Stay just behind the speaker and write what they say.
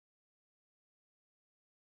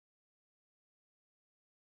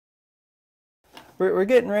we're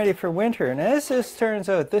getting ready for winter, and as this turns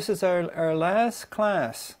out, this is our last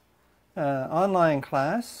class, online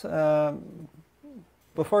class,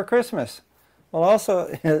 before Christmas. Well,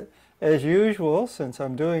 also, as usual, since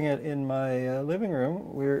I'm doing it in my living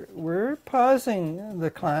room, we're pausing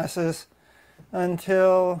the classes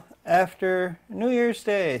until after New Year's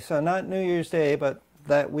Day. So not New Year's Day, but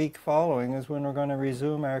that week following is when we're going to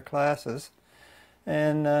resume our classes.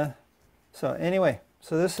 And so anyway,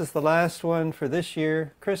 so this is the last one for this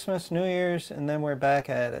year, Christmas, New Year's, and then we're back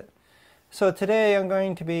at it. So today I'm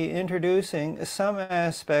going to be introducing some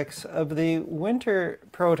aspects of the winter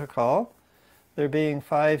protocol. There being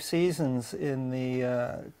 5 seasons in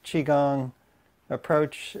the Qigong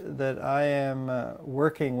approach that I am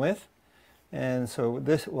working with. And so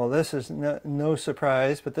this is no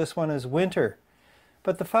surprise, but this one is winter.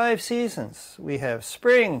 But the 5 seasons, we have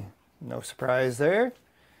spring, no surprise there.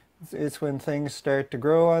 It's when things start to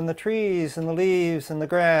grow on the trees and the leaves and the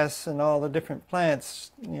grass and all the different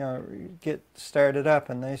plants, get started up,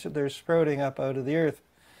 and they're sprouting up out of the earth.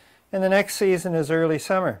 And the next season is early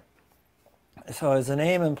summer. So as the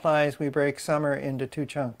name implies, we break summer into 2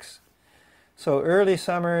 chunks. So early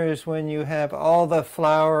summer is when you have all the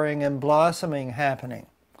flowering and blossoming happening.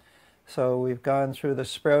 So we've gone through the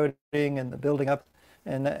sprouting and the building up,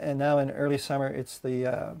 and now in early summer it's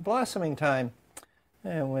the blossoming time,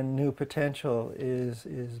 and when new potential is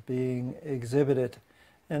being exhibited.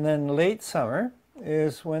 And then late summer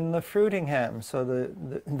is when the fruiting happens. So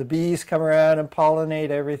the bees come around and pollinate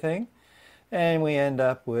everything, and we end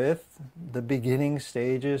up with the beginning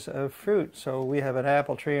stages of fruit. So we have an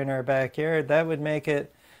apple tree in our backyard. That would make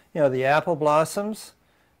it, the apple blossoms,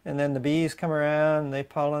 and then the bees come around and they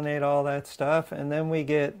pollinate all that stuff, and then we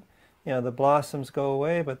get, the blossoms go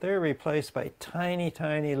away, but they're replaced by tiny,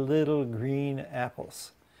 tiny little green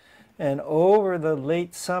apples. And over the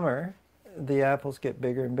late summer, the apples get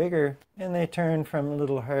bigger and bigger, and they turn from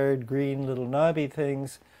little hard green, little knobby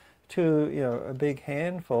things to, a big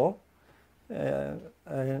handful of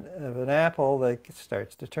an apple that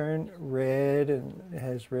starts to turn red, and it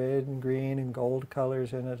has red and green and gold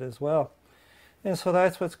colors in it as well. And so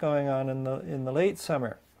that's what's going on in the late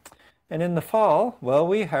summer. And in the fall, well,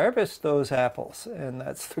 we harvest those apples, and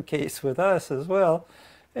that's the case with us as well.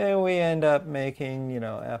 And we end up making,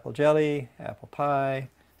 apple jelly, apple pie,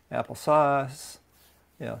 apple sauce,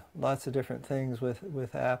 lots of different things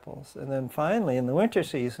with apples. And then finally, in the winter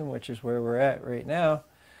season, which is where we're at right now,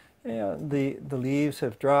 the leaves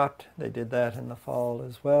have dropped. They did that in the fall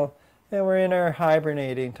as well. And we're in our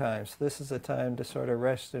hibernating time. So this is a time to sort of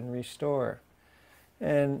rest and restore.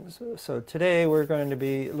 And so today we're going to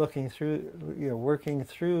be looking through, working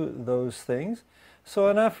through those things. So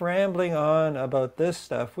enough rambling on about this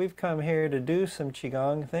stuff. We've come here to do some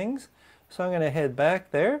Qigong things. So I'm going to head back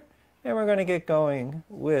there, and we're going to get going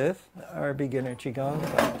with our beginner Qigong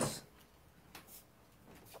class.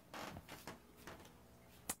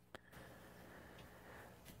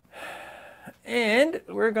 And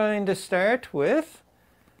we're going to start with,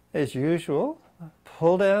 as usual,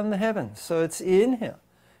 pull down the heavens. So it's inhale.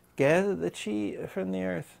 Gather the chi from the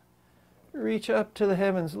earth. Reach up to the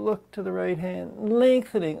heavens. Look to the right hand.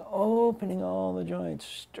 Lengthening, opening all the joints.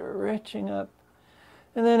 Stretching up.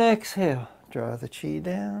 And then exhale. Draw the chi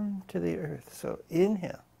down to the earth. So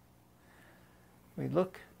inhale. We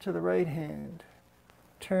look to the right hand.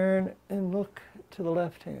 Turn and look to the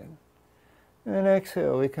left hand. And then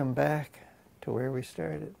exhale. We come back to where we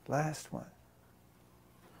started. Last one.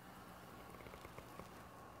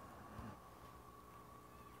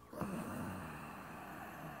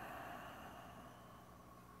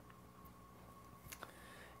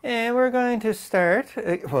 And we're going to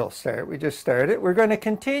we just started. We're going to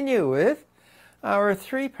continue with our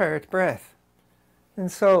 3-part breath.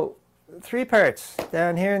 And so 3 parts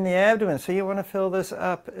down here in the abdomen. So you want to fill this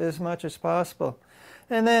up as much as possible.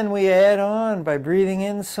 And then we add on by breathing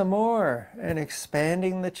in some more and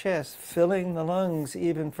expanding the chest, filling the lungs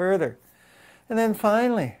even further. And then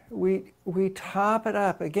finally, we top it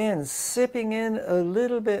up again, sipping in a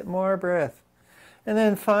little bit more breath. And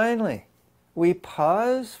then finally, we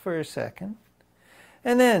pause for a second,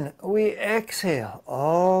 and then we exhale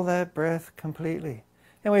all that breath completely.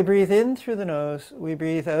 And we breathe in through the nose, we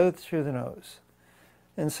breathe out through the nose.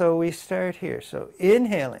 And so we start here. So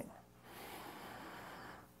inhaling.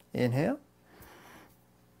 Inhale.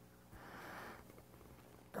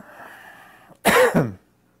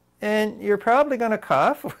 And you're probably going to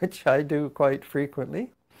cough, which I do quite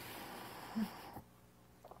frequently.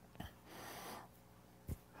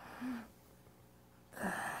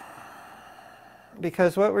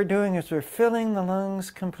 Because what we're doing is we're filling the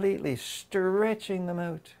lungs completely, stretching them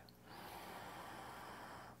out.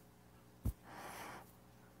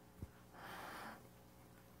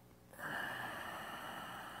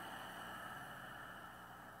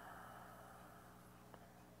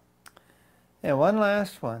 And one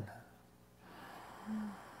last one.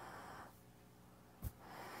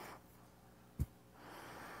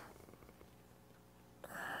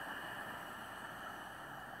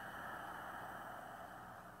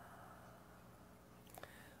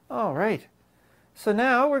 All right. So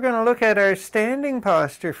now we're going to look at our standing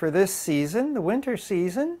posture for this season, the winter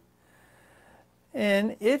season.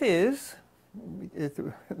 And the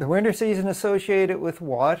winter season associated with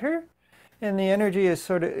water, and the energy is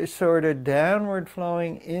sort of downward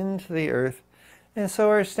flowing into the earth. And so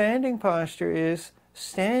our standing posture is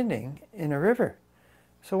standing in a river.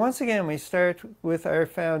 So once again, we start with our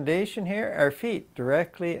foundation here, our feet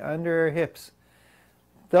directly under our hips.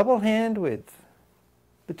 Double hand width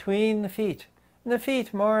between the feet. And the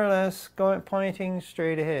feet more or less pointing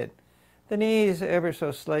straight ahead. The knees ever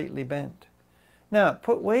so slightly bent. Now,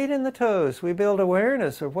 put weight in the toes. We build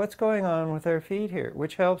awareness of what's going on with our feet here,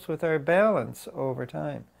 which helps with our balance over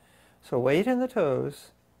time. So weight in the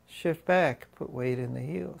toes, shift back, put weight in the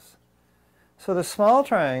heels. So the small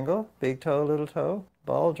triangle, big toe, little toe,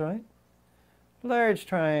 ball joint. Large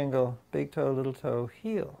triangle, big toe, little toe,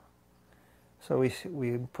 heel. So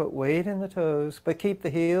we put weight in the toes, but keep the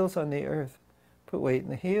heels on the earth. Put weight in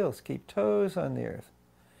the heels, keep toes on the earth.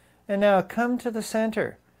 And now come to the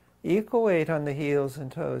center. Equal weight on the heels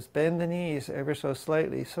and toes. Bend the knees ever so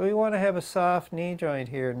slightly. So we want to have a soft knee joint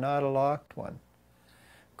here, not a locked one.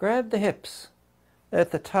 Grab the hips.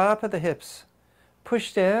 At the top of the hips.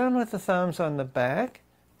 Push down with the thumbs on the back.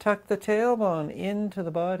 Tuck the tailbone into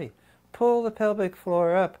the body. Pull the pelvic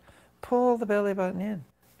floor up. Pull the belly button in.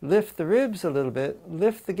 Lift the ribs a little bit,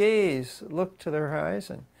 lift the gaze, look to the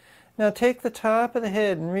horizon. Now take the top of the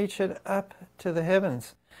head and reach it up to the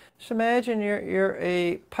heavens. Just imagine you're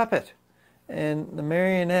a puppet and the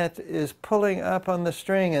marionette is pulling up on the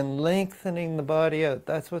string and lengthening the body out.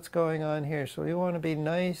 That's what's going on here. So we want to be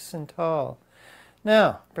nice and tall.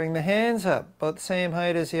 Now bring the hands up, about the same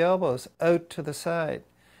height as the elbows, out to the side.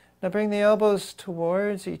 Now bring the elbows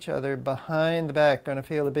towards each other behind the back. Going to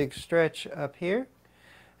feel a big stretch up here.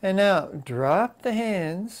 And now drop the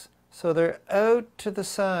hands so they're out to the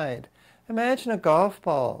side. Imagine a golf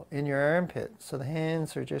ball in your armpit, so the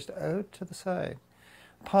hands are just out to the side.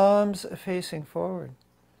 Palms facing forward.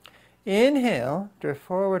 Inhale, drift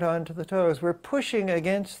forward onto the toes. We're pushing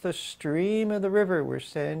against the stream of the river we're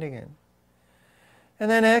standing in. And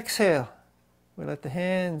then exhale. We let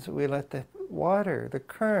the water, the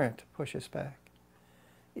current, push us back.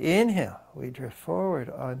 Inhale, we drift forward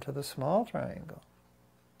onto the small triangle.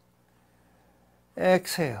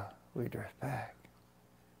 Exhale, we drift back.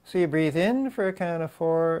 So you breathe in for a count of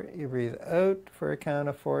 4, you breathe out for a count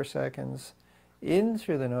of 4 seconds, in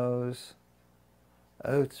through the nose,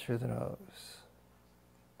 out through the nose.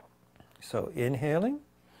 So inhaling,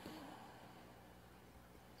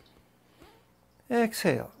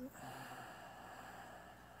 exhale.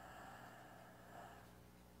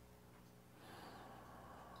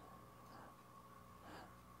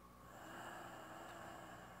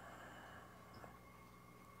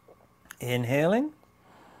 Inhaling,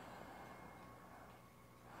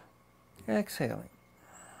 exhaling.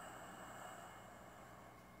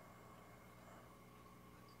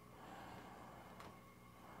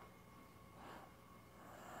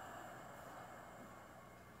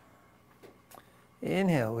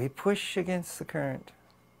 Inhale, we push against the current.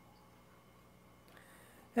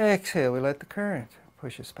 Exhale, we let the current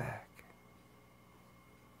push us back.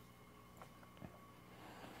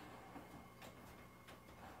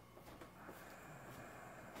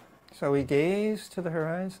 So we gaze to the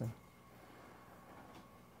horizon.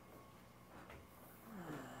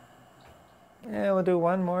 And we'll do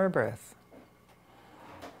one more breath.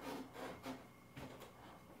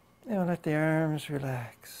 And we'll let the arms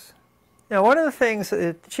relax. Now, one of the things,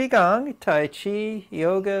 Qigong, Tai Chi,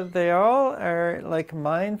 yoga, they all are like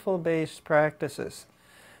mindful-based practices.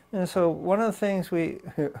 And so one of the things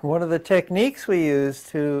one of the techniques we use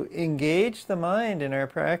to engage the mind in our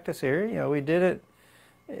practice here, we did it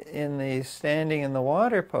in the standing in the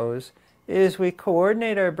water pose, is we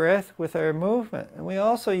coordinate our breath with our movement, and we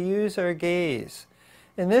also use our gaze.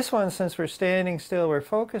 In this one, since we're standing still, we're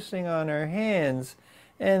focusing on our hands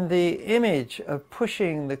and the image of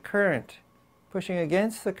pushing the current, pushing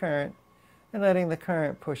against the current and letting the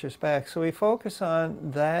current push us back. So we focus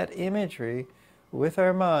on that imagery with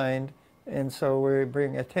our mind, and so we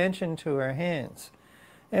bring attention to our hands.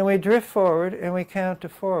 And we drift forward and we count to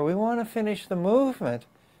 4. We want to finish the movement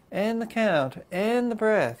and the count and the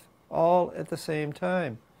breath all at the same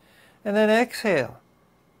time. And then exhale.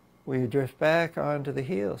 We drift back onto the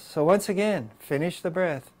heels. So once again, finish the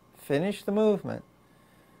breath, finish the movement,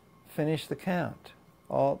 finish the count,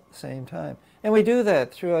 all at the same time. And we do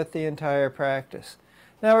that throughout the entire practice.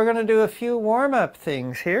 Now we're going to do a few warm-up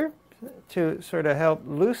things here to sort of help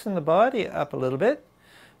loosen the body up a little bit.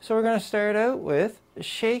 So we're going to start out with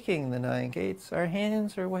shaking the 9 gates. Our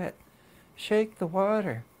hands are wet. Shake the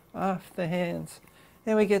water off the hands.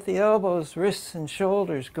 And we get the elbows, wrists, and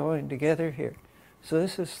shoulders going together here. So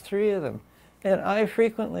this is 3 of them. And I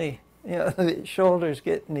frequently, the shoulders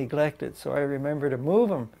get neglected, so I remember to move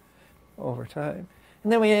them over time.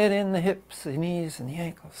 And then we add in the hips, the knees, and the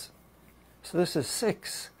ankles. So this is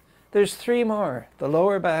 6. There's 3 more, the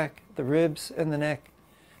lower back, the ribs, and the neck.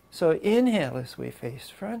 So inhale as we face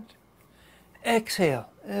front. Exhale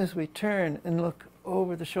as we turn and look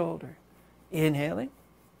over the shoulder. Inhaling.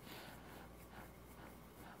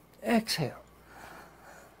 Exhale.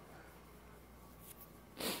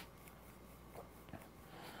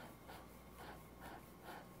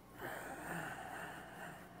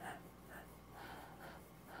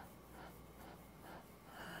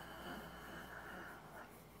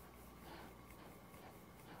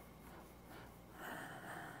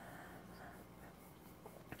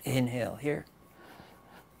 Inhale here.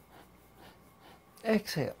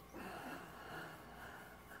 Exhale.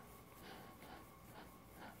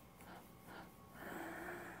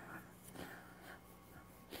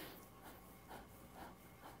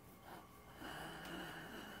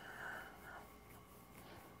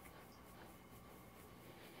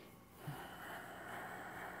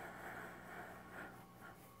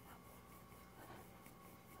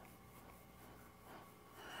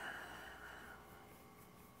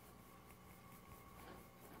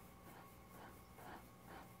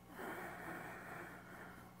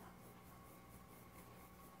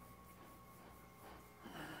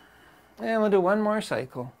 And we'll do one more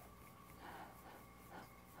cycle.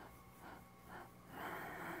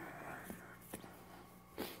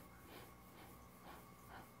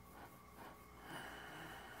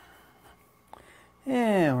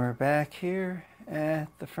 And we're back here at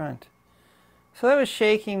the front. So that was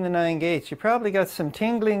shaking the 9 gates. You probably got some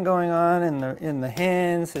tingling going on in the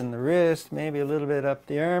hands, in the wrist, maybe a little bit up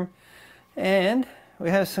the arm. And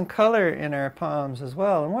we have some color in our palms as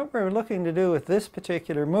well. And what we're looking to do with this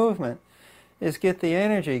particular movement is get the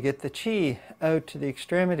energy, get the chi out to the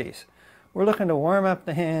extremities. We're looking to warm up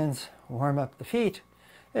the hands, warm up the feet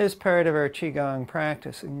as part of our Qigong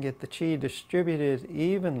practice and get the chi distributed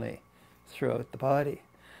evenly throughout the body.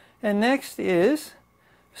 And next is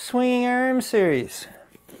swinging arm series.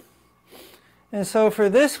 And so for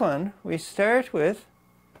this one, we start with,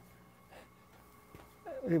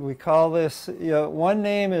 we call this, one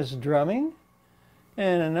name is drumming,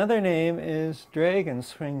 and another name is dragon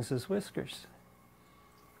swings his whiskers.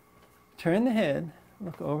 Turn the head,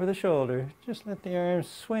 look over the shoulder, just let the arms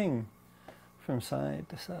swing from side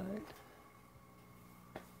to side.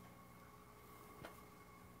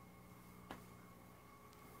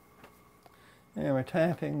 And we're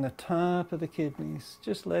tapping the top of the kidneys,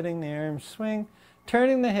 just letting the arms swing,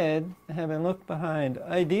 turning the head, having looked behind.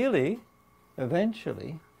 Ideally,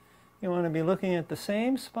 eventually, you want to be looking at the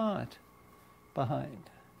same spot behind.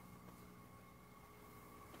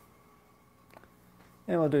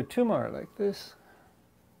 And we'll do 2 more like this.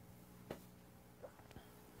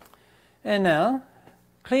 And now,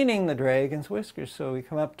 cleaning the dragon's whiskers. So we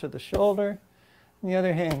come up to the shoulder, and the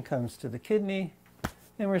other hand comes to the kidney,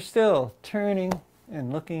 and we're still turning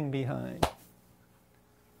and looking behind.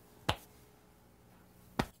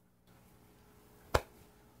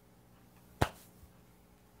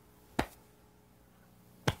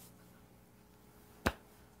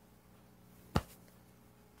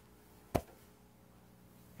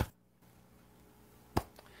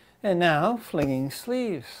 And now, flinging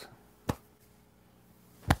sleeves.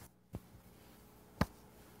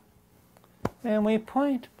 And we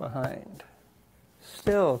point behind,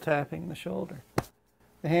 still tapping the shoulder.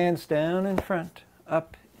 The hands down in front,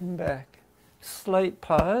 up and back. Slight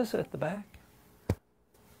pause at the back.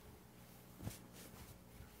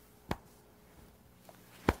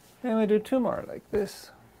 And we do 2 more like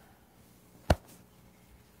this.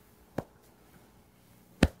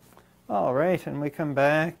 All right, and we come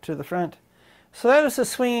back to the front. So that was the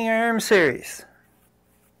swinging arm series.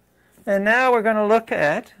 And now we're going to look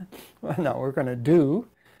at, we're going to do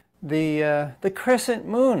the Crescent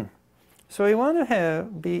Moon. So we want to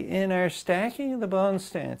be in our stacking of the bone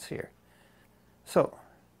stance here. So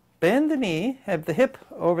bend the knee, have the hip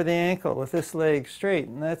over the ankle with this leg straight,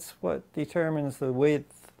 and that's what determines the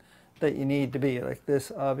width that you need to be. Like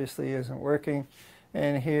this obviously isn't working,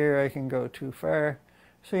 and here I can go too far.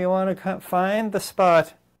 So you want to find the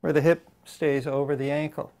spot where the hip stays over the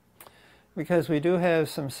ankle. because we do have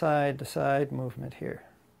some side-to-side movement here.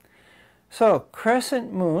 So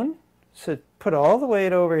Crescent Moon, so put all the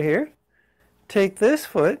weight over here, take this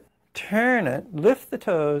foot, turn it, lift the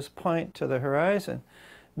toes, point to the horizon.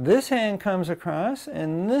 This hand comes across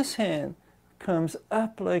and this hand comes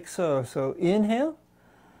up like so. So inhale,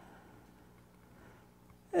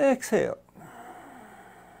 exhale.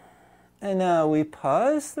 And now we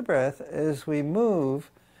pause the breath as we move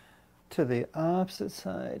to the opposite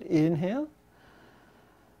side. Inhale,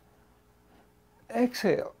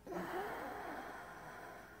 exhale.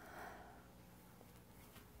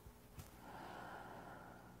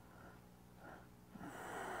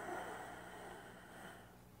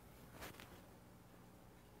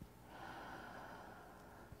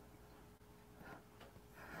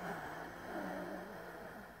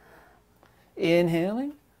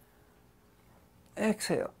 Inhaling,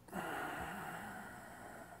 exhale.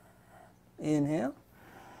 Inhale.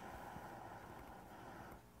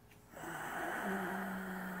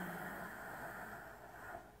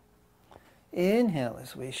 Inhale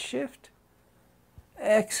as we shift.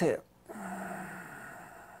 Exhale.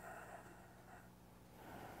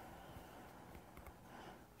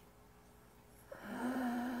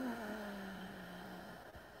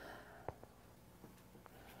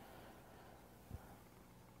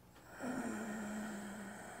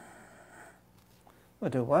 We'll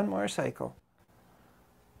do one more cycle.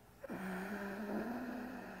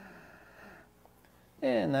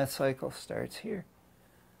 And that cycle starts here.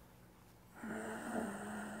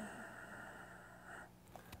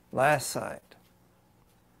 Last side.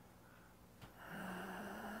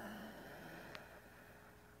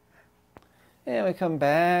 And we come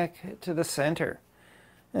back to the center.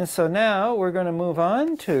 And so now we're going to move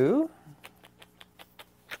on to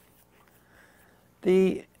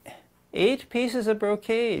the 8 Pieces of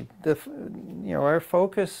Brocade, our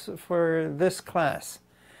focus for this class.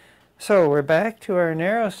 So we're back to our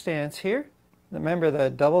narrow stance here. Remember the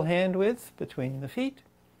double hand width between the feet.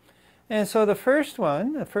 And so the first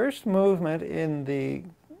movement in the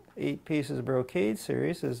 8 Pieces of Brocade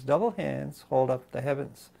series is double hands hold up the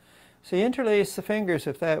heavens. So you interlace the fingers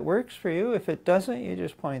if that works for you. If it doesn't, you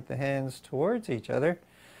just point the hands towards each other.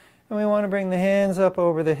 And we want to bring the hands up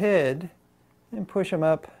over the head and push them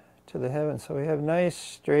up to the heavens. So we have nice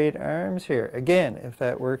straight arms here. Again, if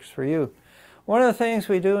that works for you. One of the things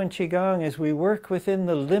we do in Qigong is we work within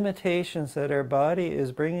the limitations that our body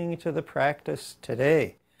is bringing to the practice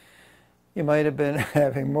today. You might have been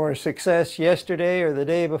having more success yesterday or the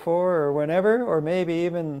day before or whenever, or maybe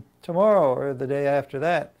even tomorrow or the day after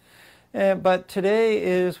that. But today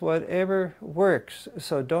is whatever works.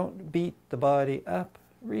 So don't beat the body up.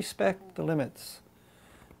 Respect the limits.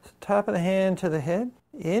 So top of the hand to the head.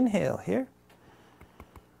 Inhale here.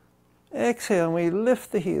 Exhale, and we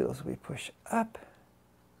lift the heels. We push up.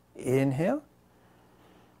 Inhale.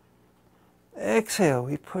 Exhale,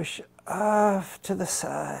 we push off to the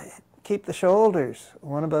side. Keep the shoulders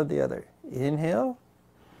one above the other. Inhale.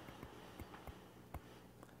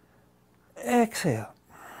 Exhale.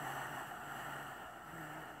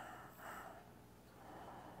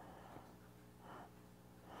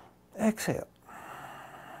 Exhale.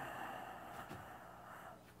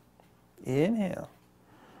 Inhale.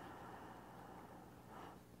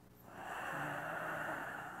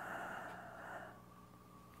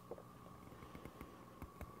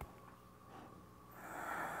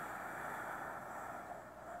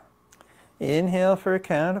 Inhale for a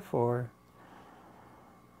count of 4.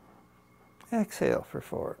 Exhale for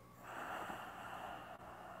 4.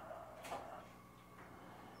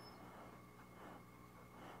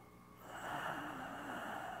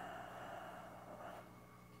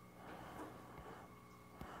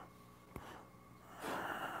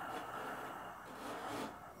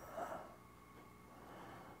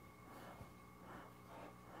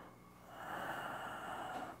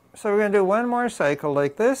 So we're going to do one more cycle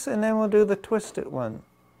like this, and then we'll do the twisted one.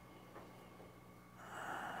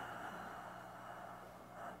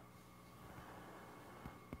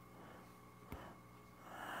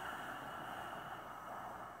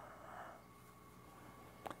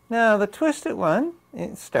 Now the twisted one,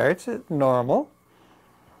 it starts at normal.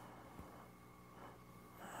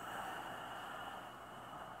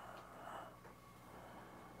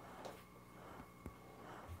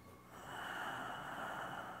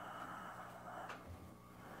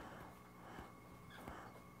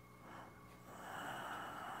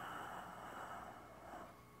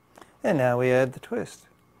 And now we add the twist.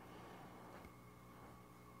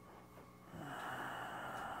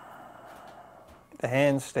 The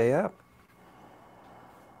hands stay up.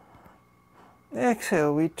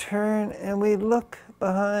 Exhale, we turn and we look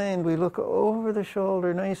behind, we look over the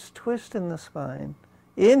shoulder, nice twist in the spine.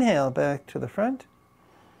 Inhale, back to the front.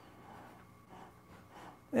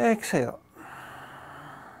 Exhale.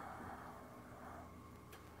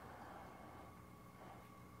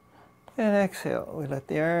 And exhale, we let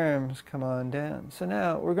the arms come on down. So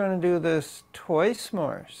now we're going to do this twice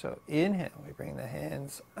more. So inhale, we bring the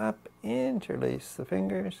hands up, interlace the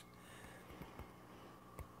fingers.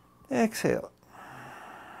 Exhale.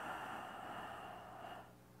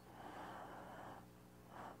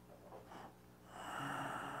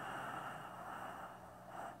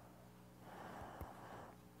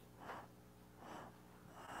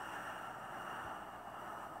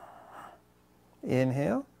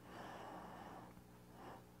 Inhale.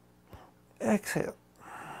 Exhale.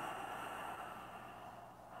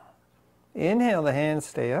 Inhale, the hands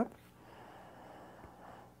stay up.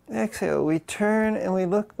 Exhale, we turn and we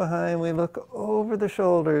look behind, we look over the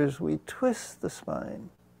shoulders, we twist the spine.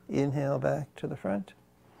 Inhale, back to the front.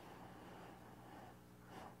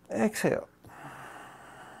 Exhale.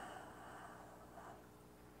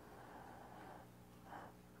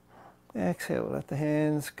 Exhale, let the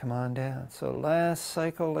hands come on down. So last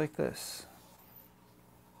cycle like this.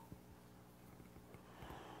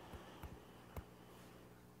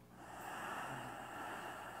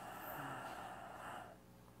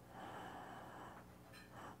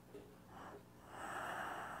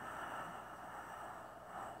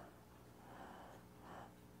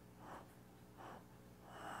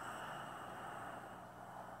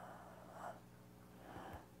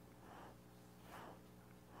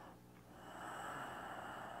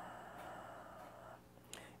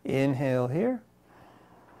 Inhale here.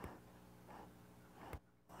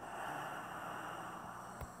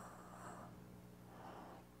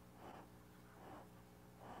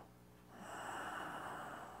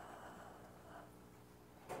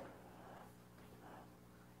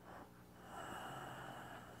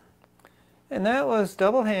 And that was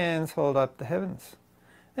double hands hold up the heavens.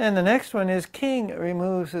 And the next one is king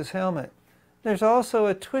removes his helmet. There's also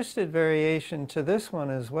a twisted variation to this one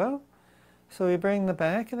as well. So we bring the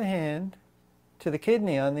back of the hand to the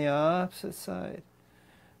kidney on the opposite side.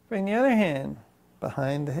 Bring the other hand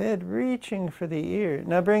behind the head, reaching for the ear.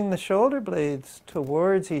 Now bring the shoulder blades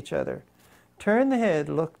towards each other. Turn the head,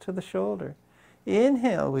 look to the shoulder.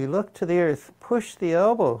 Inhale, we look to the earth. Push the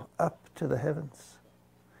elbow up to the heavens.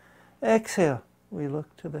 Exhale, we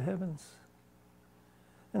look to the heavens.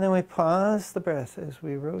 And then we pause the breath as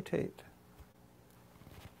we rotate.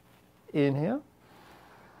 Inhale.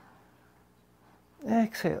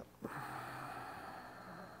 Exhale.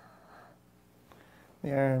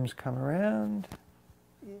 The arms come around.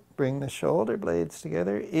 Bring the shoulder blades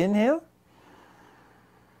together. Inhale.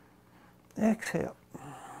 Exhale.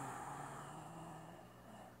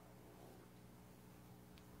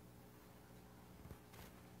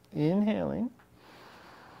 Inhaling.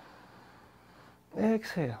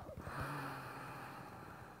 Exhale.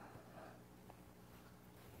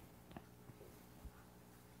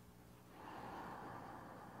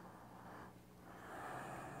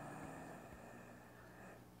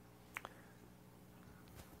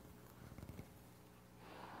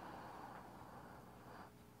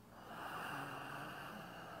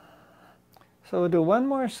 So we'll do one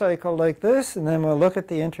more cycle like this, and then we'll look at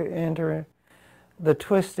the the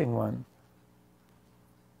twisting one.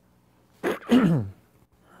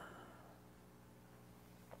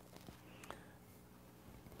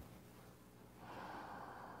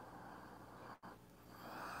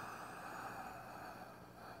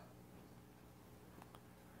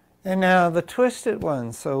 And now the twisted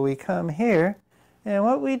one. So we come here, and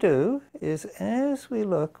what we do is as we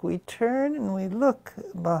look, we turn and we look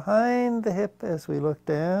behind the hip as we look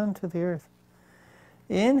down to the earth.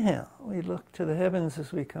 Inhale, we look to the heavens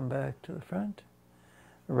as we come back to the front.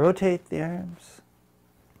 Rotate the arms.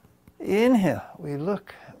 Inhale, we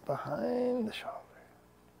look behind the shoulder.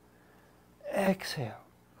 Exhale.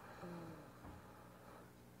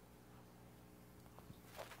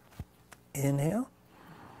 Inhale.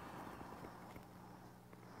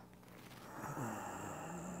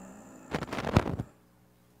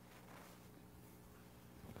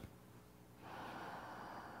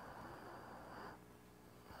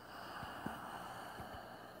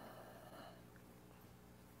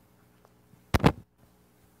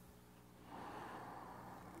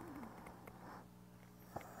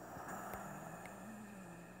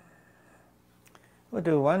 We'll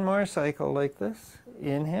do one more cycle like this.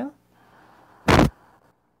 Inhale.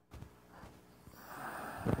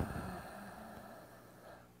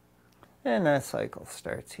 And that cycle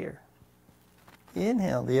starts here.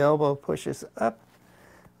 Inhale, the elbow pushes up.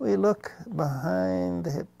 we look behind the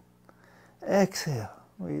hip. Exhale,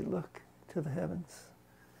 we look to the heavens.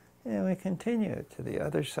 And we continue to the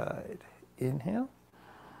other side. Inhale.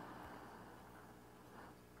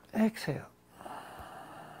 Exhale.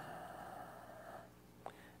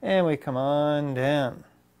 And we come on down.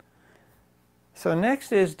 So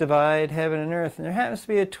next is divide heaven and earth. And there happens to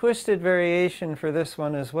be a twisted variation for this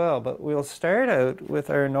one as well. But we'll start out with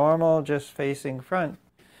our normal just facing front.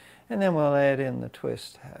 And then we'll add in the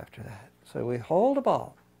twist after that. So we hold a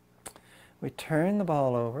ball. We turn the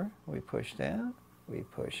ball over. We push down. We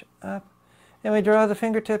push up. And we draw the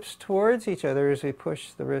fingertips towards each other as we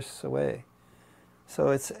push the wrists away. So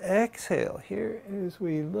it's exhale here as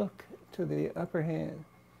we look to the upper hand.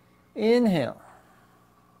 Inhale.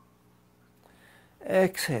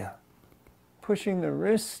 Exhale. Pushing the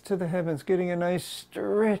wrists to the heavens, getting a nice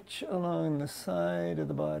stretch along the side of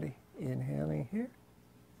the body. Inhaling here.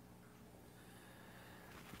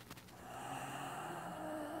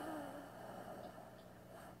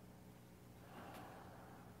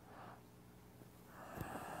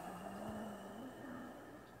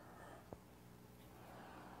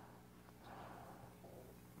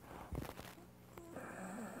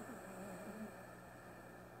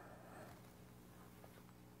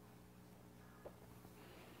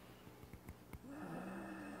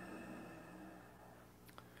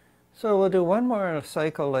 So we'll do one more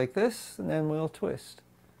cycle like this, and then we'll twist.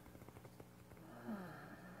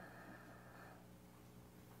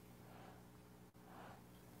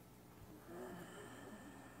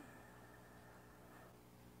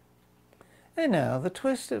 And now the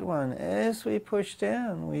twisted one. As we push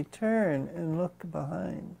down, we turn and look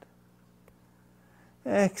behind.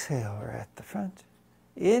 Exhale, we're at the front.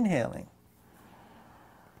 Inhaling.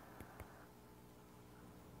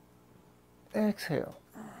 Exhale.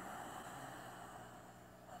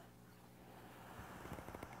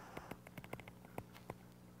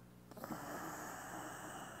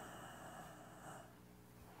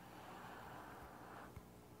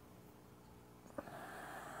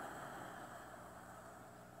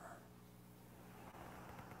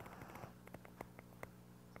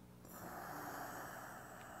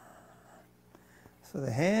 So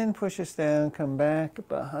the hand pushes down, come back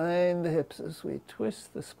behind the hips as we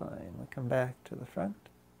twist the spine. We come back to the front.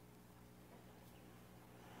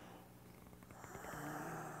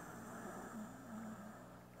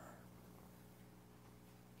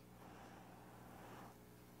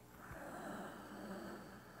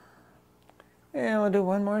 And we'll do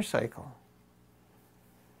one more cycle.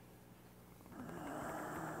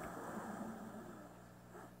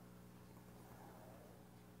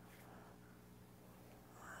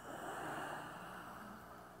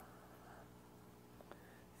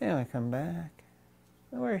 And we come back.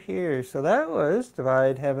 And we're here. So that was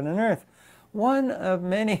divide heaven and earth. One of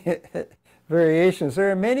many variations. There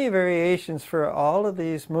are many variations for all of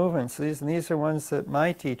these movements. These are ones that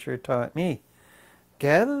my teacher taught me.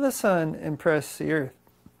 Gather the sun and press the earth.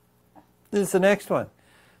 This is the next one.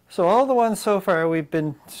 So all the ones so far we've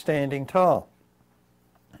been standing tall.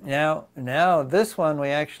 Now this one we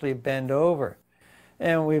actually bend over.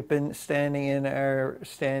 And we've been standing in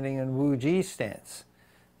Wuji stance.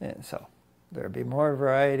 And so there'll be more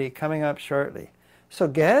variety coming up shortly. So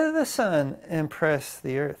gather the sun and press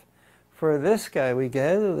the earth. For this guy, we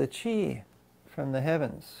gather the chi from the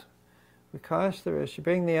heavens. We cross the wrists. You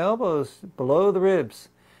bring the elbows below the ribs.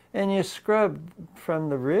 And you scrub from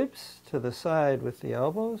the ribs to the side with the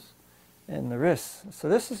elbows and the wrists. So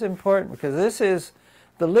this is important because this is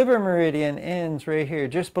the liver meridian ends right here,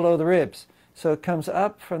 just below the ribs. So it comes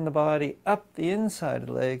up from the body, up the inside of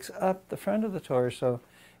the legs, up the front of the torso,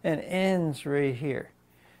 and ends right here.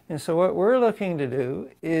 And so what we're looking to do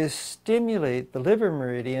is stimulate the liver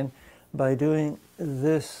meridian by doing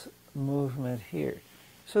this movement here.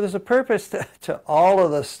 So there's a purpose to all of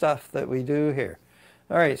the stuff that we do here.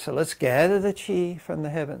 All right, so let's gather the chi from the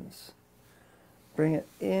heavens. Bring it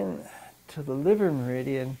in to the liver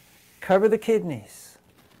meridian. Cover the kidneys.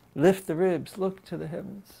 Lift the ribs. Look to the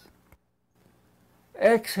heavens.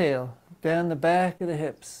 Exhale down the back of the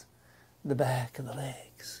hips, the back of the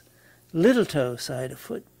legs. Little toe, side of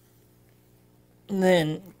foot. And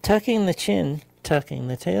then tucking the chin, tucking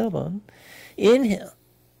the tailbone. Inhale.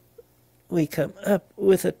 We come up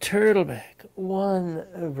with a turtle back, one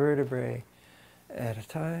vertebrae at a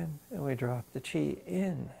time, and we drop the chi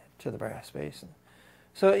in to the brass basin.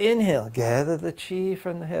 So inhale, gather the chi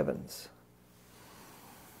from the heavens.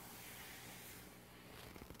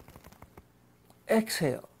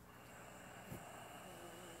 Exhale.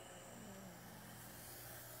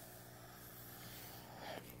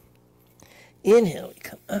 Inhale, we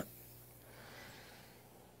come up.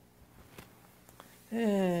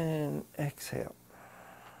 And exhale.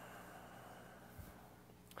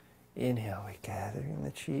 Inhale, we gather in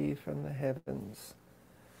the chi from the heavens,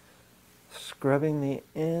 scrubbing the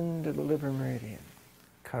end of the liver meridian,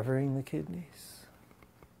 covering the kidneys,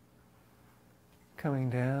 coming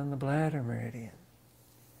down the bladder meridian.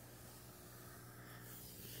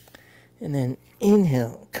 And then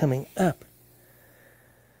inhale, coming up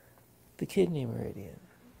the kidney meridian.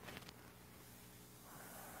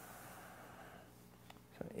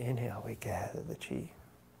 So inhale, we gather the chi.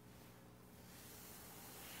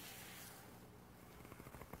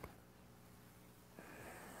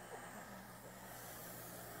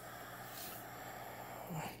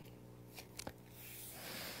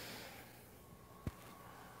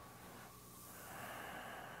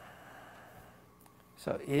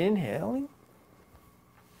 So inhaling,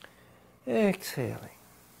 exhaling.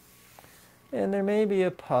 And there may be a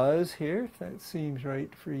pause here, if that seems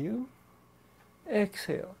right for you.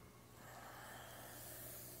 Exhale.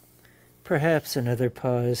 Perhaps another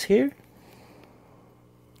pause here.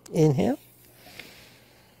 Inhale.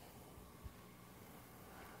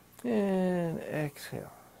 And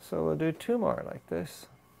exhale. So we'll do 2 more like this.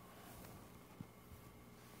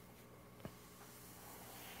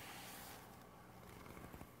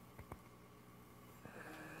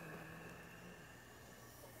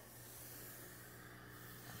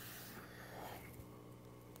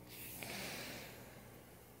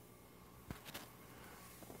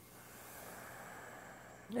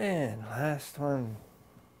 And last one.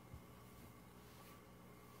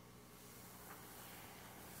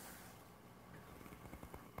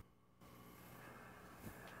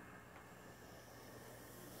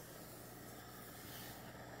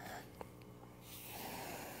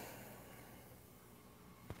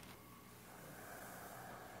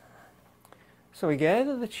 So we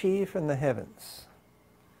gather the chi from the heavens.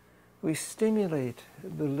 We stimulate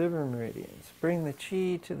the liver meridians, bring the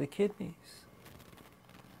chi to the kidneys.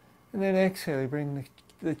 And then exhale, bring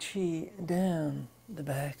the chi down the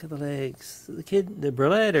back of the legs, the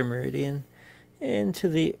bladder meridian, and to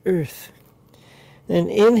the earth. Then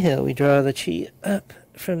inhale, we draw the chi up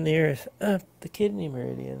from the earth, up the kidney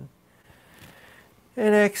meridian.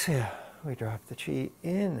 And exhale, we drop the chi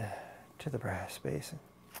in to the brass basin.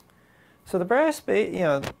 So the brass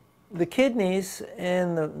basin, the kidneys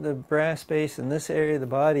and the brass basin, this area of the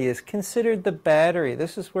body, is considered the battery.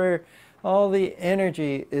 This is where all the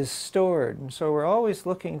energy is stored. And so we're always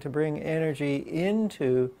looking to bring energy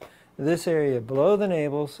into this area below the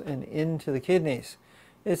navels and into the kidneys.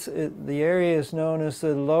 The area is known as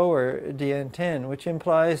the lower Dian-ten, which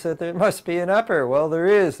implies that there must be an upper. Well, there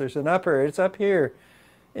is. There's an upper. It's up here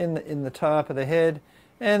in the top of the head.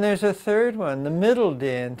 And there's a third one, the middle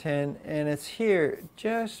Dian-ten, and it's here,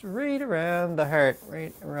 just right around the heart,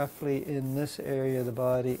 right roughly in this area of the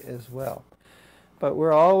body as well. But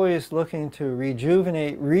we're always looking to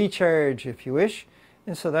rejuvenate, recharge, if you wish.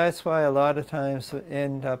 And so that's why a lot of times we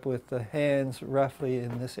end up with the hands roughly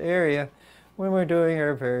in this area when we're doing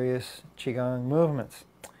our various Qigong movements.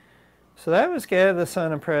 So that was gather the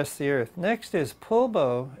sun and press the earth. Next is pull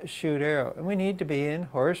bow, shoot arrow. And we need to be in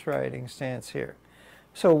horse riding stance here.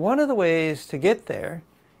 So one of the ways to get there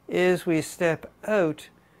is we step out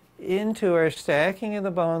into our stacking of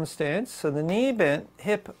the bone stance. So the knee bent,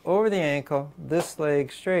 hip over the ankle, this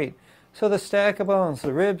leg straight. So the stack of bones,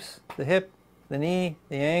 the ribs, the hip, the knee,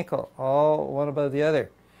 the ankle, all one above the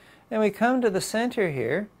other. And we come to the center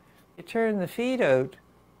here. You turn the feet out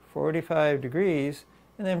 45 degrees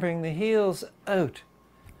and then bring the heels out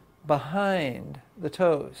behind the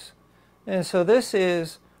toes. And so this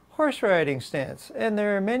is horse riding stance. And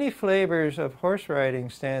there are many flavors of horse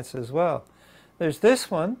riding stance as well. There's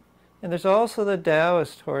this one, and there's also the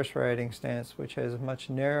Taoist horse riding stance, which has much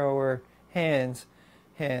narrower hands,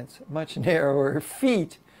 much narrower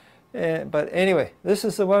feet. But anyway, this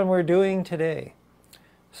is the one we're doing today.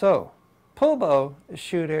 So, pull bow,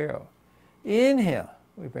 shoot arrow. Inhale,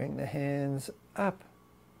 we bring the hands up,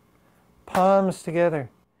 palms together.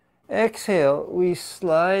 Exhale, we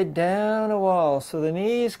slide down a wall so the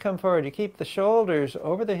knees come forward. You keep the shoulders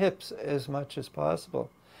over the hips as much as possible.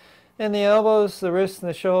 And the elbows, the wrists, and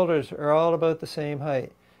the shoulders are all about the same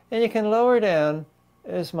height. And you can lower down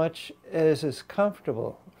as much as is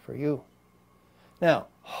comfortable for you. Now,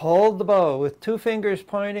 hold the bow with 2 fingers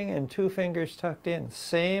pointing and 2 fingers tucked in.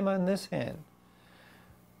 Same on this hand.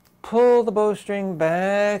 Pull the bowstring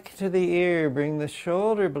back to the ear. Bring the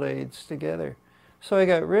shoulder blades together. So I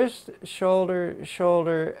got wrist, shoulder,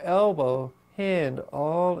 shoulder, elbow, hand,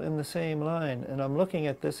 all in the same line. And I'm looking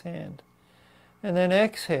at this hand. And then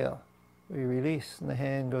exhale. We release and the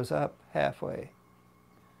hand goes up halfway.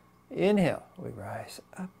 Inhale, we rise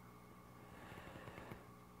up.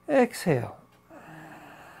 Exhale.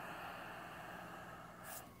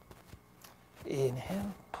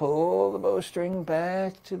 Inhale, pull the bowstring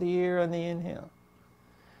back to the ear on the inhale.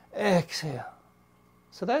 Exhale.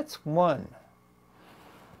 So that's one.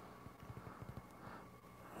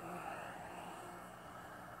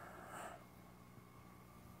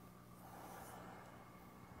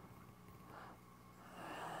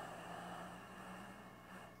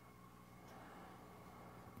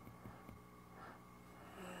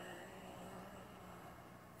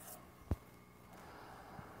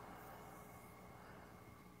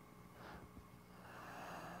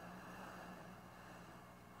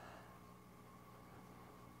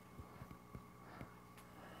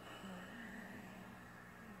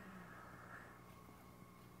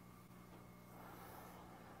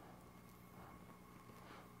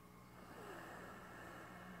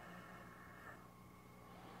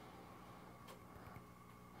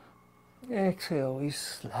 Exhale, we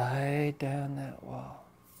slide down that wall.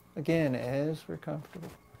 Again, as we're comfortable.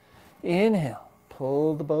 Inhale,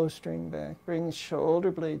 pull the bowstring back, bring the shoulder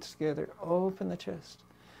blades together, open the chest.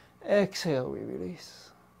 Exhale, we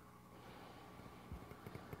release.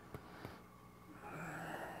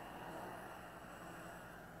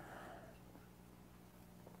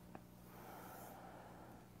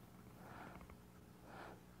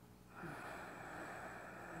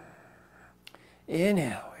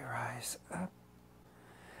 Inhale, we rise up.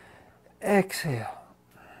 Exhale.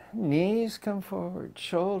 Knees come forward,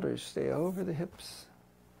 shoulders stay over the hips.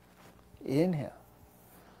 Inhale.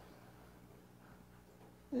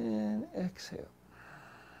 And exhale.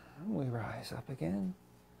 We rise up again.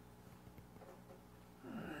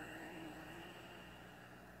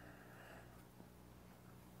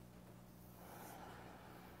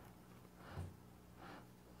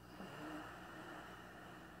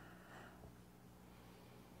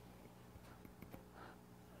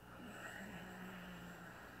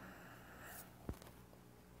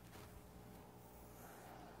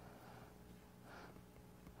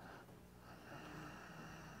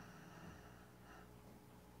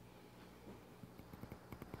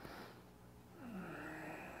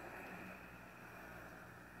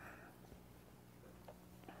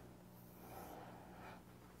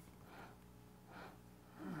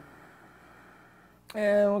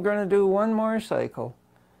 And we're going to do one more cycle.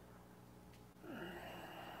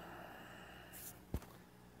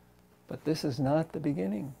 But this is not the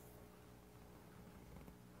beginning.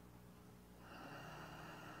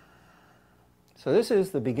 So this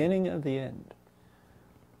is the beginning of the end.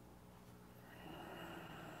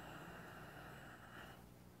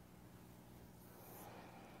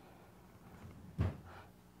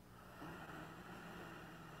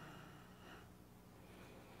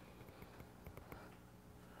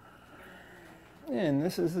 And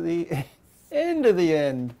this is the end of the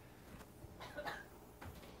end.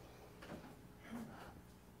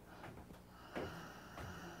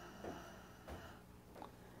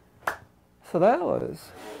 So that was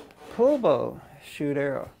pull bow, shoot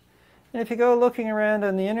arrow. And if you go looking around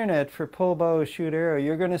on the internet for pull bow, shoot arrow,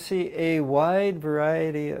 you're going to see a wide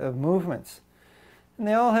variety of movements. And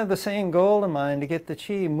they all have the same goal in mind, to get the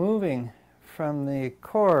chi moving from the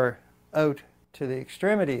core out to the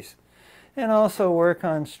extremities. And also work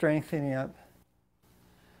on strengthening up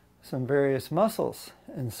some various muscles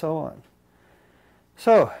and so on.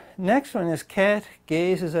 So, next one is cat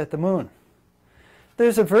gazes at the moon.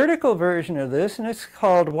 There's a vertical version of this, and it's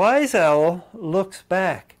called wise owl looks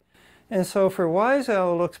back. And so for wise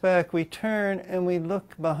owl looks back, we turn and we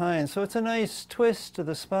look behind. So it's a nice twist to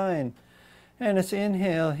the spine. And it's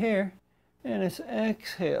inhale here, and it's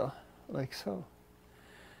exhale, like so.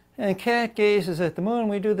 And cat gazes at the moon,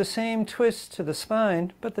 we do the same twist to the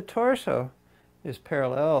spine, but the torso is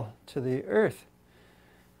parallel to the earth.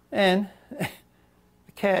 And the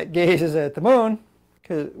cat gazes at the moon,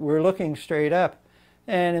 because we're looking straight up.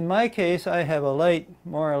 And in my case, I have a light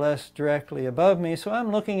more or less directly above me, so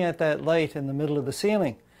I'm looking at that light in the middle of the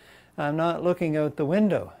ceiling. I'm not looking out the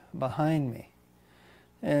window behind me.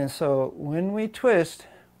 And so when we twist,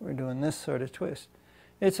 we're doing this sort of twist.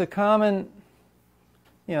 It's a common,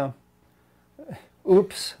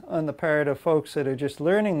 oops on the part of folks that are just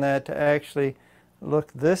learning that, to actually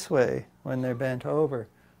look this way when they're bent over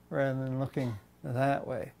rather than looking that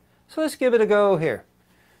way. So let's give it a go here.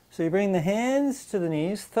 So you bring the hands to the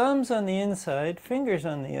knees, thumbs on the inside, fingers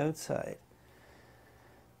on the outside.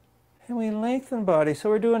 And we lengthen body. So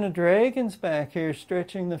we're doing a dragon's back here,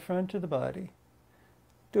 stretching the front of the body.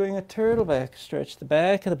 Doing a turtle back, stretch the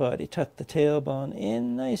back of the body, tuck the tailbone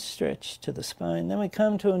in, nice stretch to the spine. Then we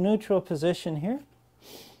come to a neutral position here.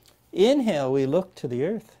 Inhale, we look to the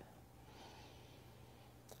earth.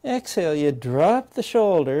 Exhale, you drop the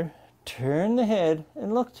shoulder, turn the head,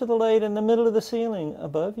 and look to the light in the middle of the ceiling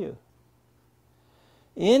above you.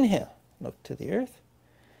 Inhale, look to the earth.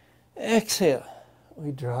 Exhale,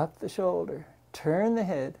 we drop the shoulder, turn the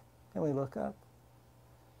head, and we look up.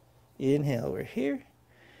 Inhale, we're here.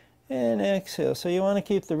 And exhale. So you want to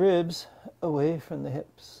keep the ribs away from the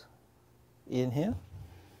hips. Inhale.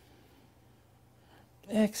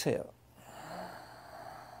 Exhale.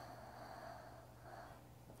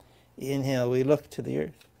 Inhale, we look to the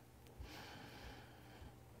earth.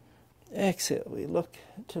 Exhale, we look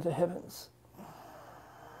to the heavens.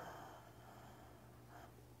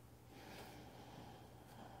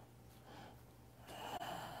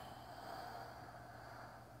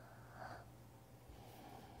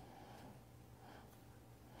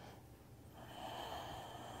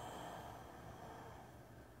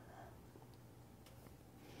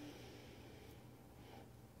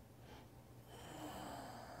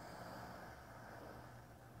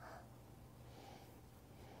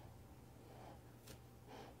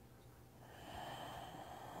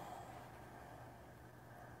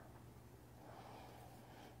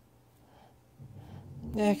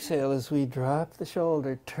 Exhale as we drop the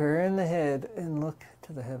shoulder, turn the head, and look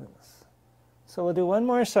to the heavens. So we'll do one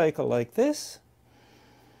more cycle like this.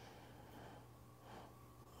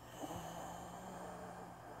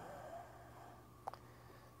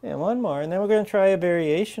 And one more, and then we're going to try a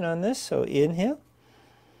variation on this. So inhale.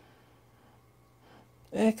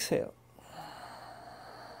 Exhale.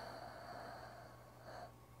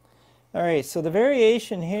 All right, so the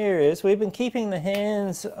variation here is we've been keeping the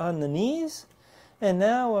hands on the knees. And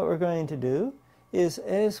now what we're going to do is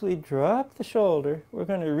as we drop the shoulder, we're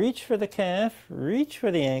going to reach for the calf, reach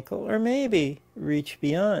for the ankle, or maybe reach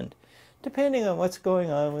beyond, depending on what's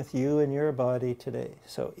going on with you and your body today.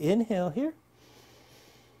 So inhale here.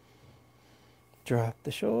 Drop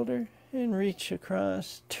the shoulder and reach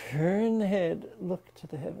across. Turn the head, look to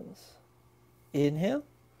the heavens. Inhale.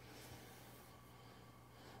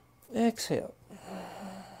 Exhale.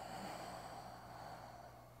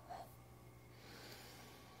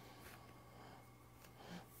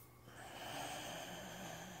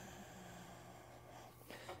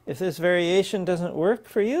 If this variation doesn't work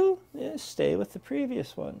for you, stay with the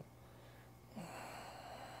previous one.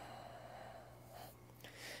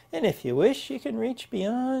 And if you wish, you can reach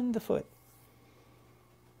beyond the foot.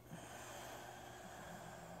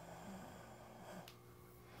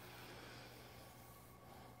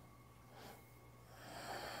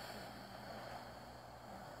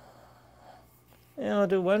 And I'll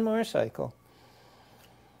do one more cycle.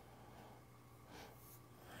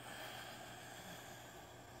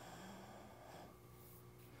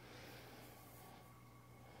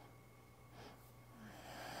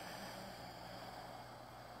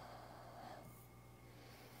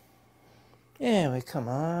 And we come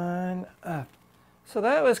on up. So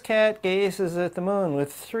that was cat gazes at the moon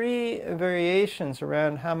with 3 variations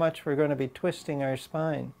around how much we're going to be twisting our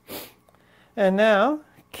spine. And now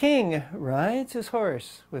king rides his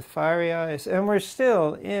horse with fiery eyes. And we're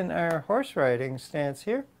still in our horse riding stance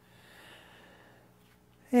here.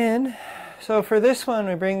 And so for this one,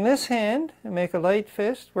 we bring this hand and make a light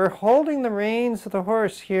fist. We're holding the reins of the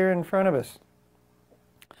horse here in front of us.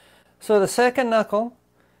 So the second knuckle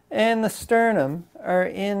and the sternum are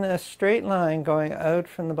in a straight line going out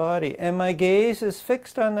from the body. And my gaze is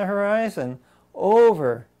fixed on the horizon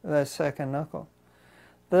over the second knuckle.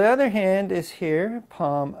 The other hand is here,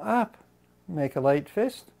 palm up. Make a light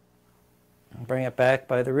fist. Bring it back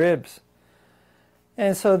by the ribs.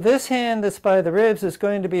 And so this hand that's by the ribs is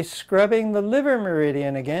going to be scrubbing the liver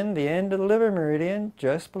meridian again, the end of the liver meridian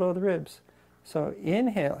just below the ribs. So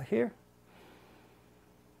inhale here.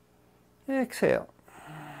 Exhale.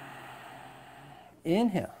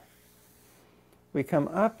 Inhale. We come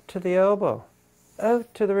up to the elbow,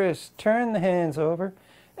 out to the wrist, turn the hands over,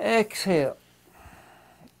 exhale.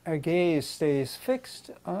 Our gaze stays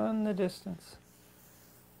fixed on the distance.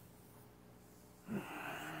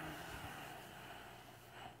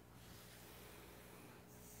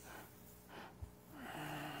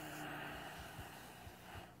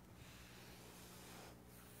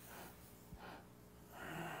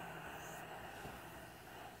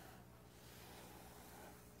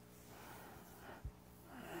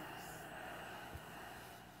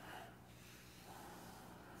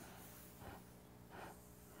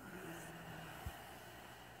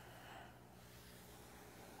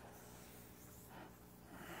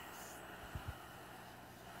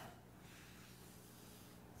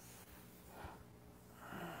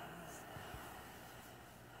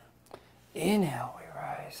 Inhale, we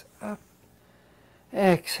rise rise up.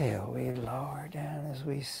 Exhale, we lower down as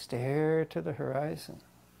we stare to the horizon.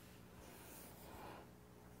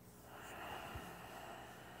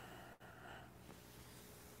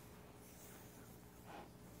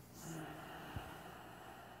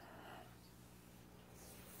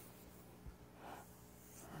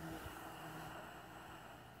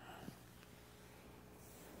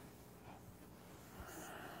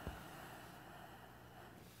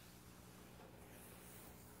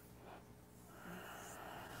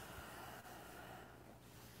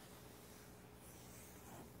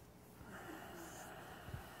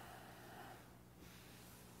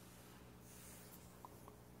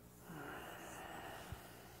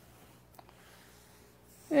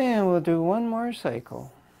 And we'll do one more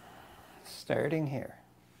cycle, starting here.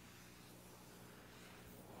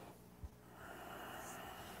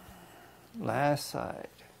 Last side.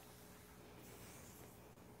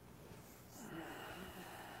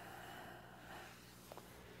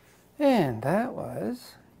 And that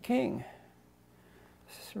was King.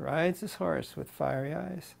 Rides his horse with fiery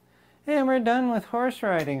eyes. And we're done with horse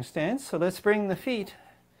riding stance, so let's bring the feet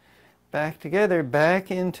back together, back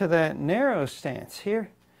into that narrow stance here.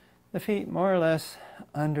 The feet more or less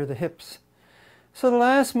under the hips. So the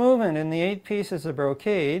last movement in the 8 Pieces of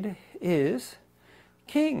Brocade is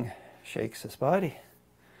King shakes his body.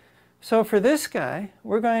 So for this guy,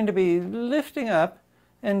 we're going to be lifting up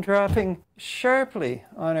and dropping sharply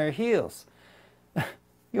on our heels.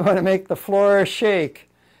 You want to make the floor shake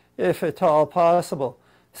if at all possible.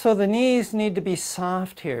 So the knees need to be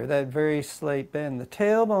soft here, that very slight bend. The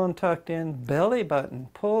tailbone tucked in, belly button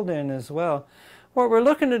pulled in as well. What we're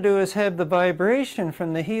looking to do is have the vibration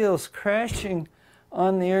from the heels crashing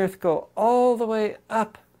on the earth go all the way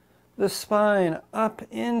up the spine, up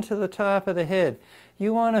into the top of the head.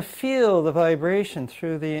 You want to feel the vibration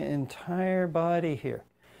through the entire body here.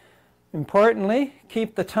 Importantly,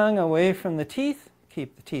 keep the tongue away from the teeth,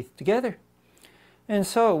 keep the teeth together. And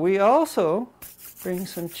so we also bring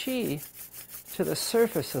some chi to the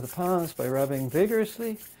surface of the palms by rubbing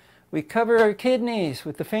vigorously. We cover our kidneys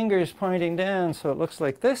with the fingers pointing down so it looks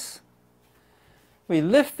like this. We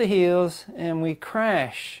lift the heels and we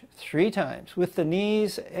crash 3 times with the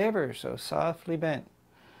knees ever so softly bent.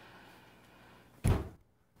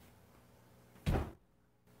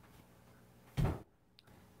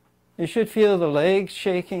 You should feel the legs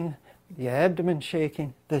shaking, the abdomen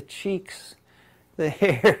shaking, the cheeks, the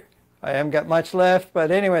hair. I haven't got much left,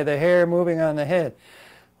 but anyway, the hair moving on the head.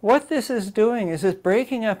 What this is doing is it's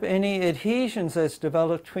breaking up any adhesions that's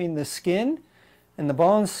developed between the skin and the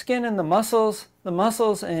bones, skin and the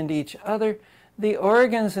muscles and each other, the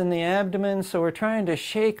organs in the abdomen. So we're trying to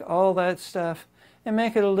shake all that stuff and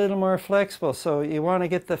make it a little more flexible. So you want to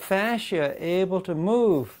get the fascia able to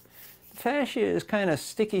move. Fascia is kind of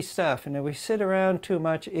sticky stuff, and if we sit around too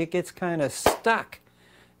much, it gets kind of stuck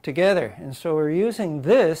together. And so we're using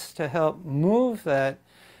this to help move that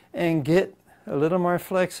and get a little more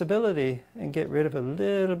flexibility and get rid of a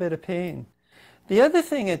little bit of pain. The other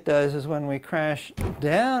thing it does is when we crash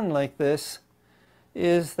down like this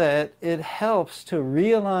is that it helps to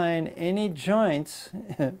realign any joints,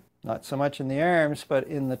 not so much in the arms, but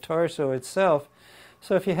in the torso itself.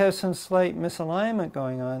 So if you have some slight misalignment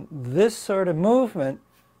going on, this sort of movement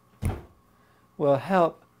will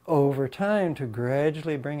help over time to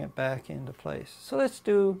gradually bring it back into place. So let's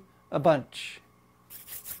do a bunch.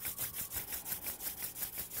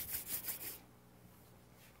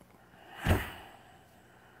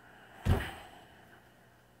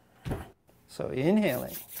 So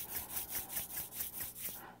inhaling,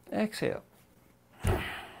 exhale.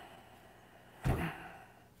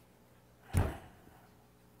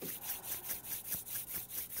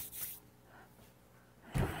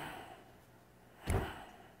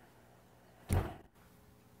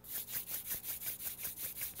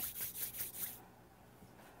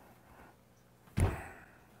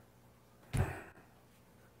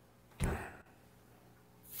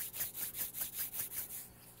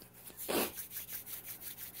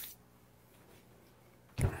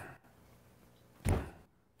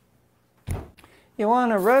 You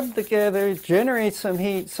want to rub together, generate some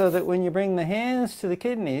heat so that when you bring the hands to the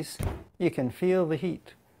kidneys, you can feel the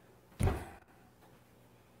heat.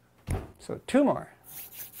 So 2 more.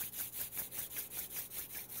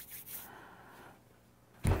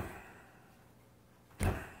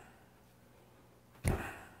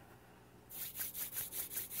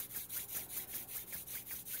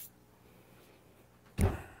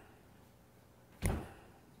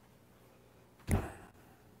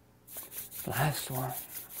 Last one.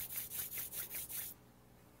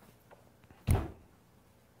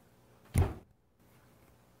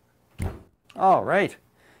 All right.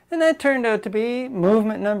 And that turned out to be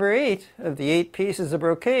movement number 8 of the 8 pieces of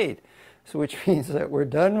brocade. So which means that we're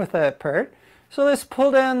done with that part. So let's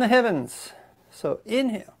pull down the heavens. So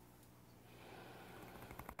inhale.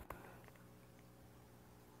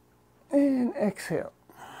 And exhale.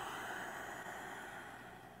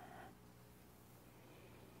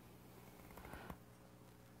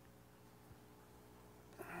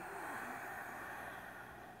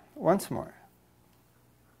 Once more.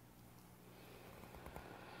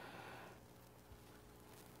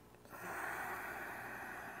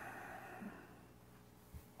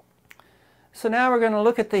 So now we're going to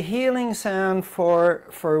look at the healing sound for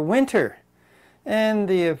winter and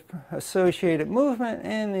the associated movement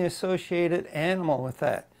and the associated animal with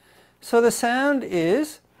that. So the sound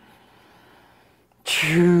is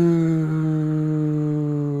chu.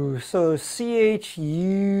 So C-H-U.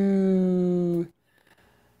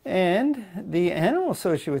 And the animal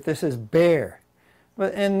associated with this is bear.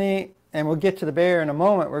 But and we'll get to the bear in a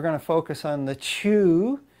moment. We're going to focus on the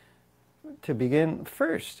chu to begin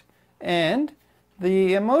first. And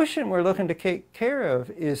the emotion we're looking to take care of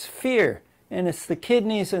is fear. And it's the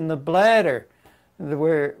kidneys and the bladder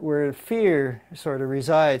where fear sort of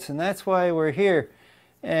resides. And that's why we're here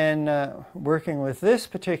and working with this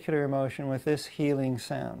particular emotion with this healing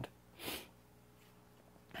sound.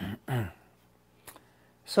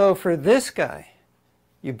 So for this guy,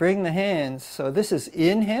 you bring the hands. So this is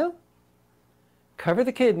inhale, cover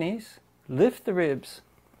the kidneys, lift the ribs.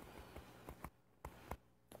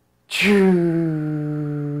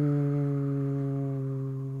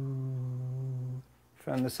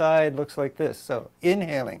 From the side looks like this. So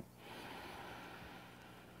inhaling.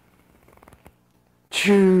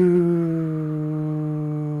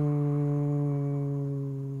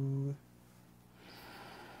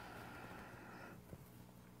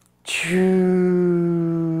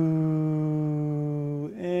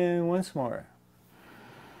 And once more.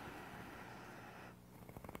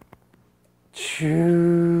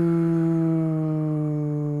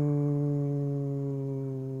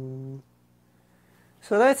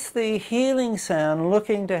 So that's the healing sound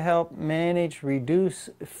looking to help manage, reduce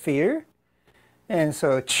fear. And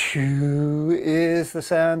so chu is the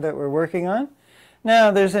sound that we're working on.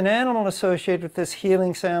 Now there's an animal associated with this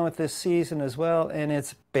healing sound with this season as well, and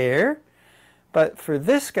it's bear. But for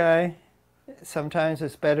this guy, sometimes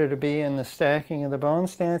it's better to be in the stacking of the bone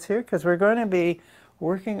stance here because we're going to be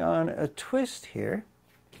working on a twist here.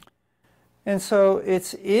 And so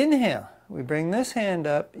it's inhale. We bring this hand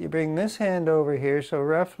up, you bring this hand over here, so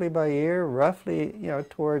roughly by ear, roughly,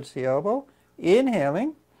 towards the elbow.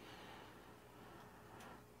 Inhaling.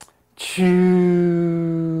 Chew.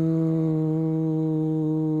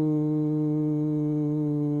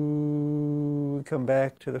 Come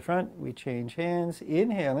back to the front, we change hands.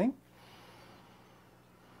 Inhaling.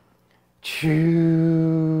 Chew.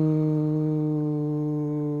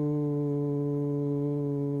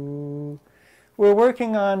 We're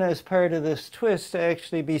working on, as part of this twist, to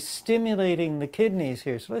actually be stimulating the kidneys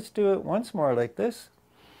here. So let's do it once more like this.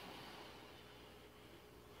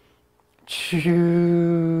 Chew.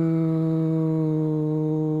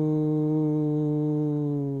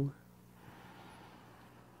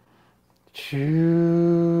 Chew.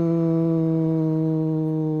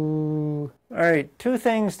 All right, two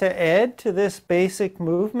things to add to this basic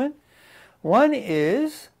movement. One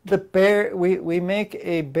is the bear, we make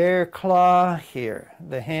a bear claw here.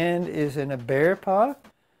 The hand is in a bear paw.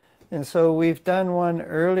 And so we've done one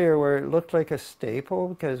earlier where it looked like a staple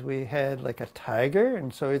because we had like a tiger,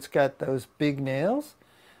 and so it's got those big nails.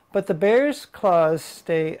 But the bear's claws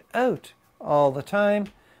stay out all the time.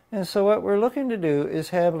 And so what we're looking to do is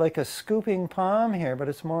have like a scooping palm here, but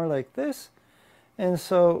it's more like this. And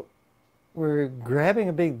so we're grabbing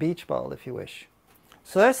a big beach ball, if you wish.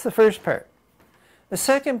 So that's the first part. The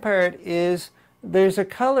second part is there's a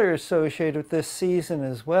color associated with this season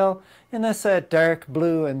as well, and that's that dark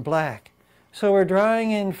blue and black. So we're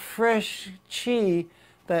drawing in fresh chi,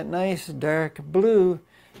 that nice dark blue,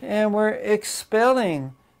 and we're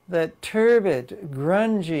expelling that turbid,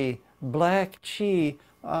 grungy, black chi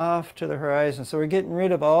off to the horizon. So we're getting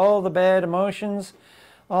rid of all the bad emotions,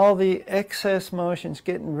 all the excess motions,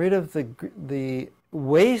 getting rid of the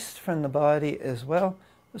waste from the body as well.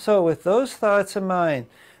 So with those thoughts in mind,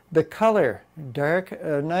 the color, dark,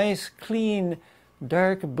 a nice clean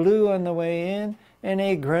dark blue on the way in, and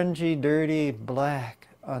a grungy, dirty black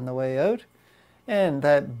on the way out, and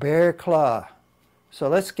that bear claw. So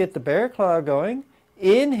let's get the bear claw going.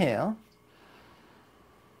 Inhale.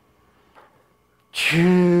 Chew.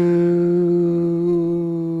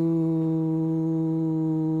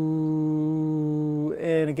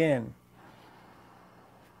 And again.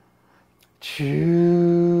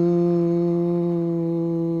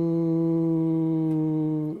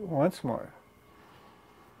 once more.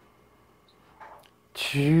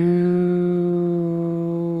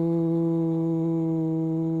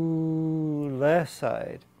 2. Left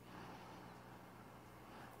side.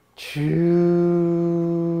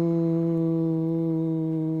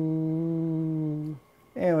 2.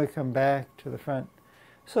 And we come back to the front.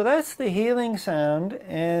 So that's the healing sound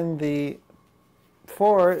and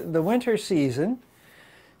for the winter season.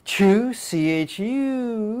 Chu,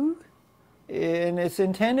 C-H-U. And it's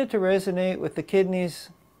intended to resonate with the kidneys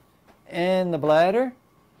and the bladder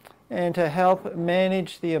and to help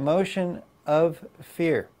manage the emotion of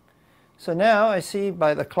fear. So now I see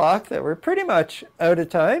by the clock that we're pretty much out of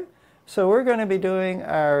time. So we're going to be doing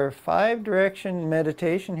our 5-direction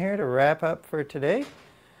meditation here to wrap up for today.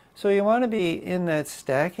 So you want to be in that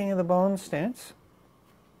stacking of the bones stance.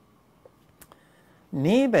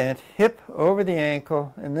 Knee bent, hip over the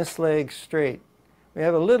ankle, and this leg straight. We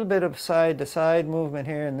have a little bit of side-to-side movement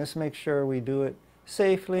here, and this makes sure we do it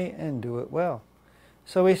safely and do it well.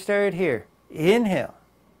 So we start here. Inhale.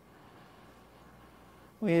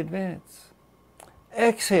 We advance.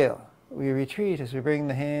 Exhale. We retreat as we bring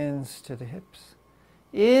the hands to the hips.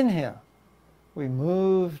 Inhale. We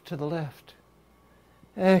move to the left.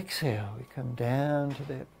 Exhale. We come down to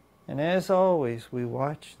the hip. And as always, we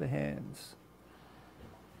watch the hands.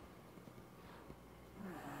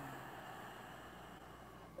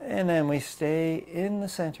 And then we stay in the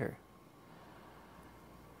center.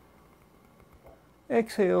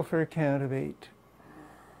 Exhale for a count of 8.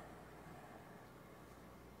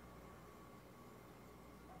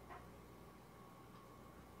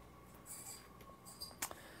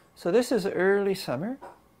 So this is early summer.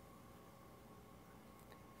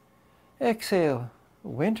 Exhale,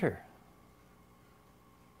 winter.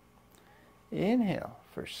 Inhale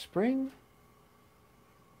for spring.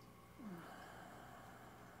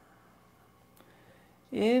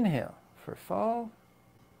 Inhale for fall.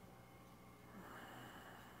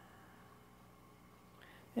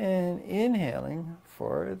 And inhaling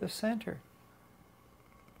for the center.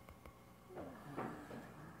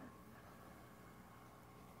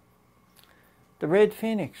 The red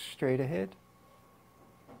phoenix straight ahead.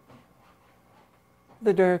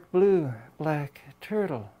 The dark blue black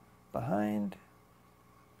turtle behind.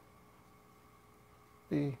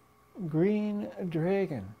 The green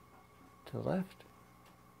dragon to the left.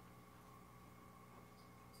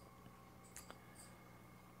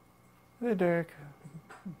 The dark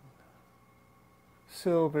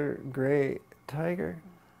silver gray tiger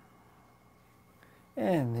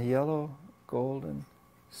and the yellow golden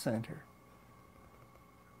center.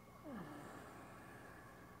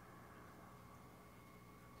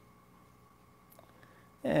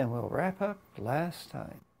 And we'll wrap up last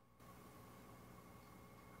time.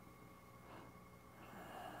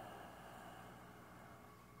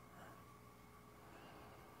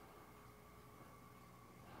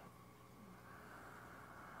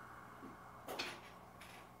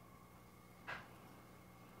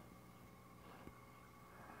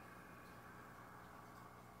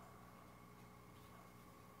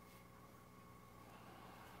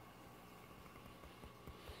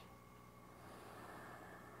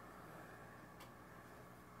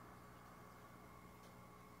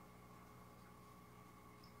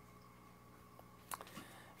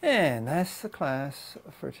 And that's the class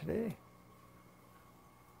for today.